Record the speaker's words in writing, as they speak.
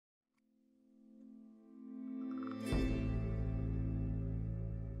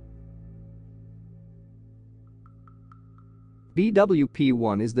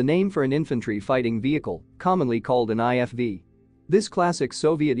BWP-1 is the name for an infantry fighting vehicle, commonly called an IFV. This classic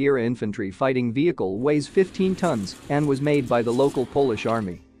Soviet-era infantry fighting vehicle weighs 15 tons and was made by the local Polish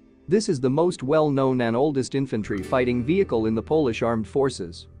army. This is the most well-known and oldest infantry fighting vehicle in the Polish armed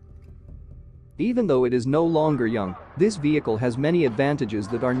forces. Even though it is no longer young, this vehicle has many advantages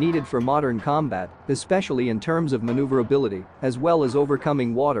that are needed for modern combat, especially in terms of maneuverability, as well as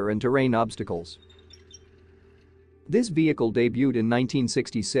overcoming water and terrain obstacles. This vehicle debuted in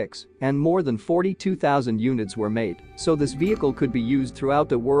 1966, and more than 42,000 units were made, so this vehicle could be used throughout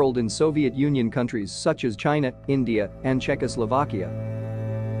the world in Soviet Union countries such as China, India, and Czechoslovakia.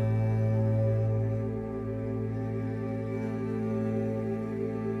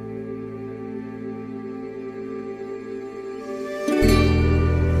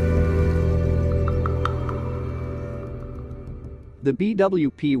 The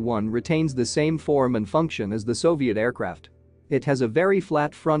BWP-1 retains the same form and function as the Soviet aircraft. It has a very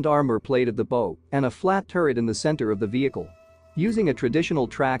flat front armor plate at the bow and a flat turret in the center of the vehicle. Using a traditional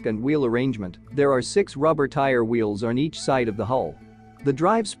track and wheel arrangement, there are 6 rubber tire wheels on each side of the hull. The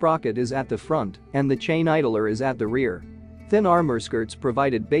drive sprocket is at the front and the chain idler is at the rear. Thin armor skirts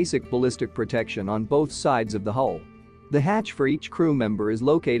provided basic ballistic protection on both sides of the hull. The hatch for each crew member is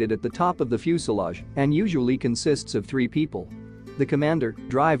located at the top of the fuselage and usually consists of 3 people: the commander,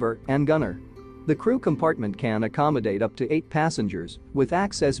 driver, and gunner. The crew compartment can accommodate up to 8 passengers, with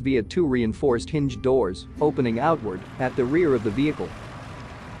access via 2 reinforced hinged doors opening outward at the rear of the vehicle.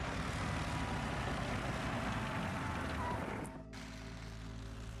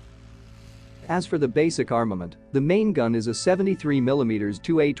 As for the basic armament, the main gun is a 73mm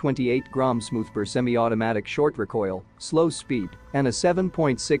 2A28 Smoothbore semi-automatic short recoil, slow speed, and a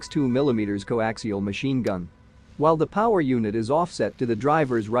 7.62mm coaxial machine gun. While the power unit is offset to the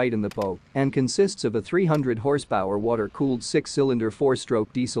driver's right in the bow and consists of a 300 horsepower water-cooled 6-cylinder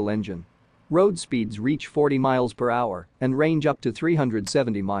 4-stroke diesel engine. Road speeds reach 40 miles per hour and range up to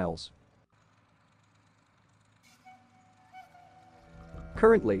 370 miles.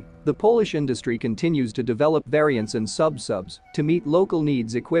 Currently, the Polish industry continues to develop variants and sub-subs to meet local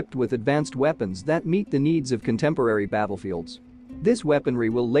needs equipped with advanced weapons that meet the needs of contemporary battlefields. This weaponry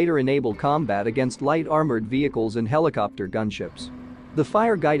will later enable combat against light armored vehicles and helicopter gunships. The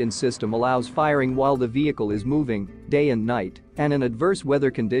fire guidance system allows firing while the vehicle is moving, day and night, and in adverse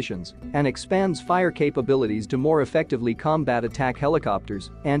weather conditions, and expands fire capabilities to more effectively combat attack helicopters,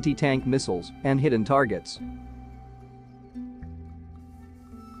 anti-tank missiles, and hidden targets.